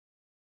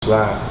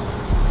slide.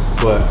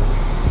 But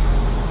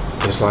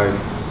it's like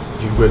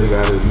you really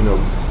gotta, you know,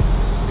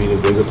 be the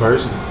bigger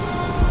person.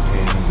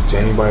 And to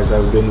anybody that's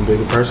ever been a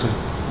bigger person,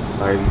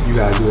 like you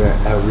gotta do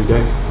that every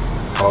day,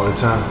 all the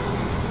time.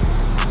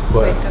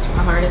 But that's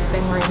my hardest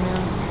thing right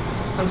now.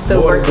 I'm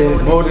still working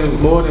on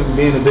it. More than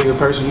being a bigger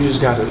person, you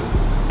just gotta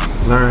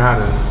learn how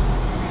to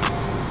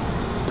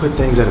put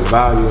things at a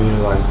value in your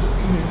life.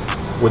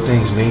 What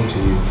things mean to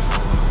you.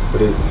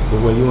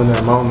 But when you in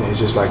that moment, it's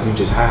just like you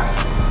just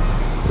happy.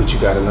 But you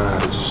gotta learn how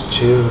to just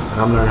chill. And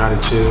I'm learning how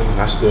to chill, and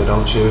I still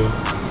don't chill.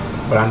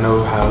 But I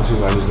know how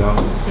to, I just don't.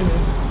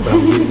 But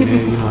I'm getting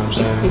there, you know what I'm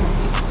saying?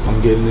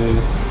 I'm getting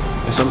there.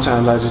 And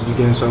sometimes I just be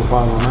getting so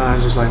far in my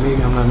mind, it's just like,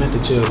 maybe I'm not meant to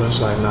chill, but it's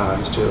like, nah,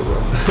 just chill,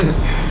 bro.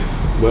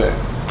 But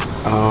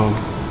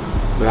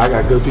I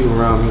got good people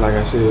around me, like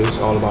I said, it's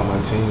all about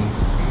my team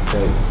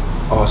that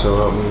also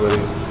helped me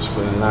really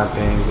explain a lot of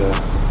things that,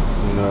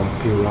 you know,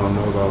 people don't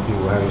know about,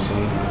 people haven't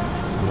seen,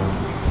 you know,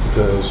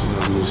 because, you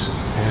know, we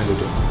just handled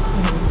it.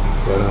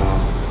 But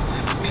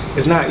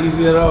it's not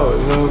easy at all,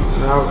 you know.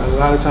 A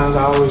lot of times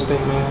I always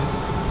think, man,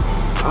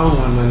 I don't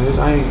want none of this.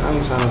 I ain't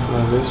signing up for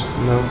none of this,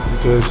 you know,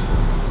 because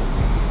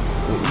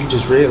you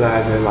just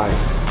realize that like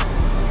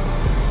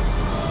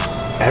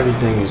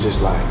everything is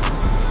just like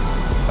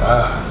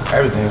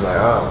everything's like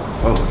oh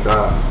my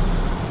god,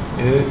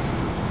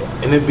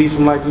 and it be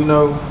from like, you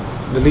know,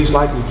 the least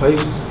likely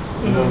places.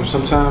 You know,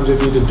 sometimes it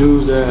be the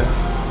dudes that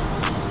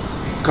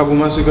a couple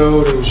months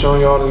ago they were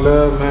showing you all the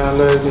love, man, I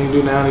love everything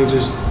you do. Now they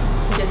just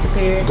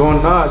disappeared.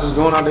 Going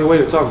out their way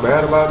to talk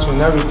bad about you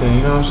and everything.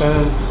 You know what I'm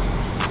saying?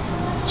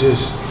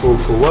 Just for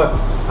what?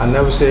 I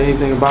never said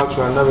anything about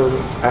you. I never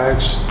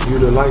asked you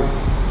to like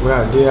what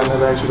I did. I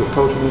never asked you to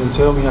approach me and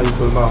tell me how you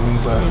feel about me.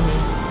 But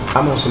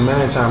I'm on some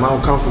man time. I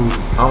don't come from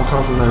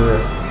none of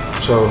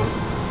that. So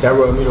that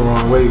rubbed me the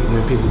wrong way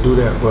when people do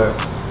that. But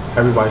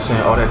everybody's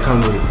saying, oh, that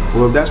comes with it.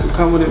 Well, if that's what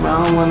comes with it, man,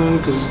 I don't want it,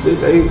 because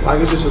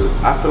it's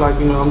just I feel like,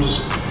 you know, I'm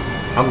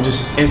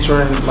just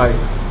entering, like,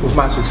 with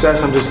my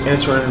success, I'm just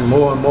entering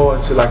more and more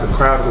into like a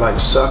crowd of like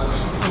suckers.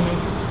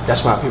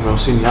 That's why people don't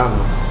see me out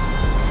now.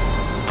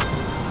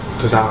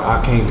 Because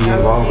I can't be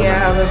involved with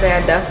I was gonna say,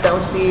 I definitely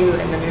don't see you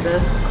in none of the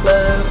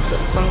clubs or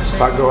functions.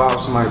 If I go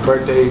out somebody's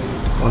birthday,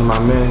 one of my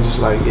men just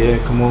like,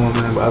 yeah, come on,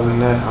 man. But other than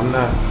that,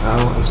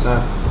 it's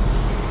not.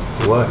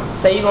 What?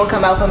 So you gonna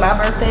come out for my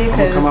birthday?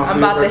 Because I'm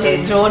about to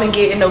hit Jordan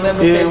Gate in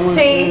November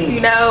 15th. You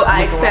know,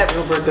 I accept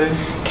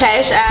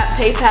Cash App,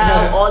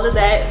 PayPal, all of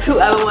that.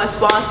 Whoever wants to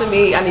sponsor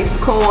me, I need some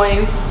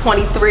coins.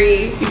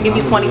 23. You can give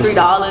me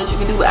 $23. You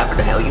can do whatever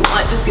the hell you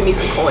want. Just give me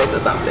some coins or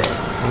something.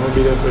 I'm gonna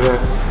be there for that.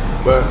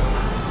 But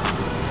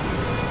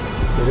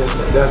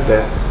that's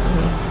that.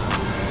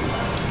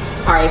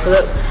 All right. So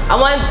look, I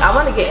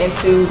want to get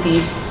into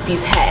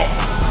these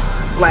hats.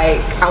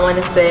 Like, I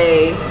want to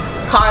say,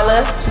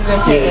 Carla, she's been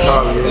paying,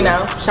 you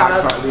know, shout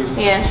out to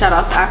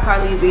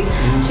Carleezy.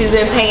 She's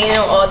been paying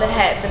all the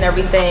hats and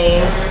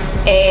everything.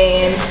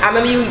 And I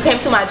remember you came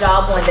to my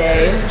job one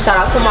day. Shout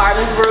out to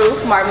Marvin's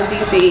Roof, Marvin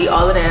DC,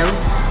 all of them.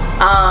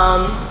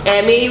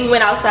 And me, we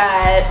went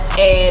outside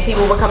and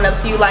people were coming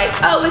up to you like,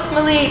 oh, it's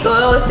Malik, or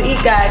oh, it's the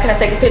Eat Guy. Can I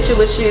take a picture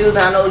with you?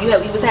 Then I know you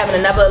was having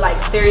another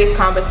like serious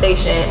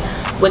conversation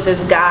with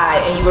this guy,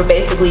 and you were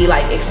basically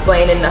like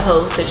explaining the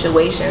whole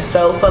situation.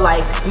 So for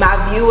like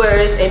my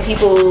viewers and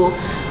people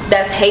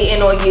that's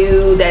hating on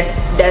you,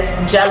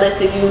 that's jealous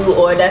of you,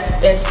 or that's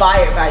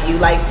inspired by you,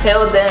 like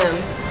tell them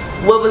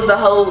what was the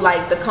whole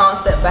like the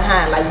concept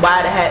behind like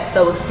why the hat's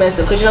so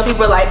expensive. Because you know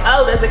people are like,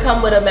 oh, does it come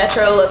with a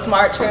Metro or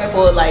Smart Trip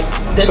or like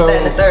this, that,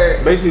 and the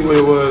third?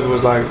 Basically what it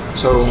was like,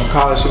 so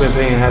Carla, she been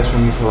paying hats for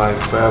me for like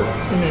forever.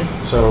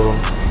 So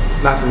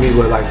not for me,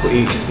 but like for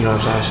each, you know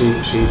what I'm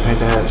saying? She paint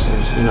the hats,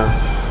 and you know.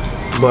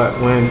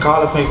 But when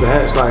Carla paints the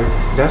hats, like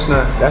that's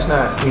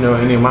not you know,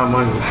 any of my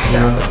money. You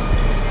know,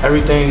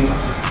 everything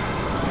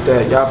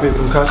that y'all pay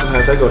from custom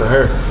hats, they go to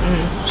her.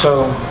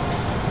 So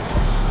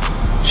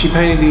she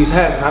painted these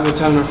hats, and I've been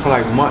telling her for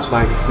like months,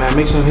 like, man,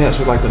 make some hats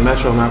with like the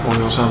Metro map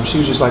on it or something. She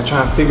was just like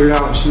trying to figure it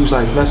out, and she was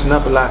like messing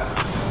up a lot.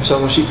 And so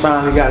when she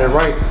finally got it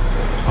right,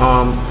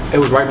 it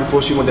was right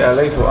before she went to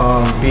LA for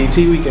BET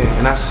weekend,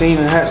 and I seen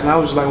the hats, and I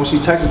was just like, when she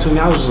texted to me,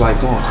 I was just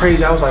like going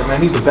crazy. I was like, man,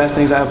 these are the best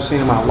things I ever seen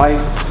in my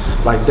life,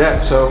 like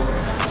that. So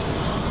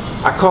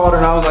I called her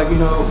and I was like, you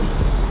know,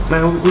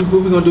 man, what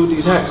we gonna do with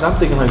these hats? I'm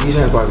thinking like these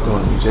hats probably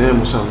going to the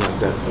museum or something like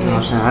that. You know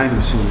what I'm saying? I ain't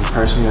even seen them in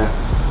person yet.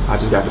 I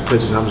just got the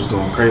pictures and I'm just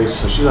going crazy.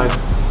 So she's like,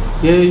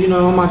 yeah, you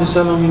know, I'm about to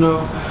sell them, you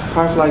know,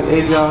 probably for like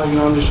 $80. You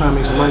know, I'm just trying to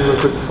make some money real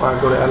quick before I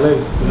go to LA.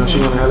 You know, she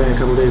going to LA in a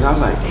couple of days. I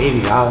was like,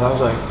 $80. I was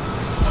like,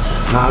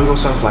 nah, we gonna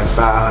sell them for like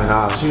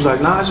 $500. She was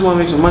like, nah, I just want to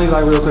make some money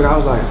like real quick. I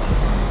was like,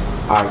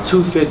 all right,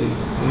 $250.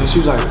 And then she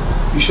was like,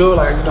 you sure?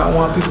 Like, you know,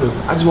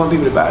 I just want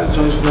people to buy the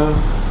joints, you know.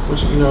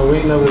 Which, you know, we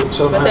ain't never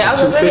sold. But I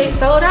was gonna say they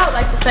sold out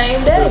like the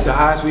same day. The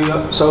highest we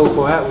sold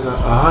for a hat was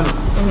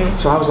 100.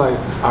 So I was like,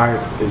 all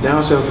right, if they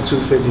don't sell for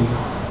 $250,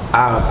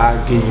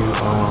 I'll give you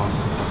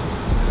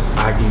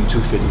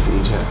 $250 for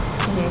each hat.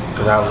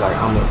 Cause I was like,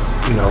 I'm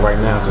you know, right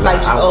now, cause like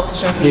just off the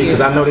strength. Yeah,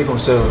 cause I know they gonna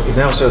sell. If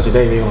they don't sell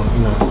today, they gonna,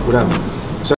 you know, whatever.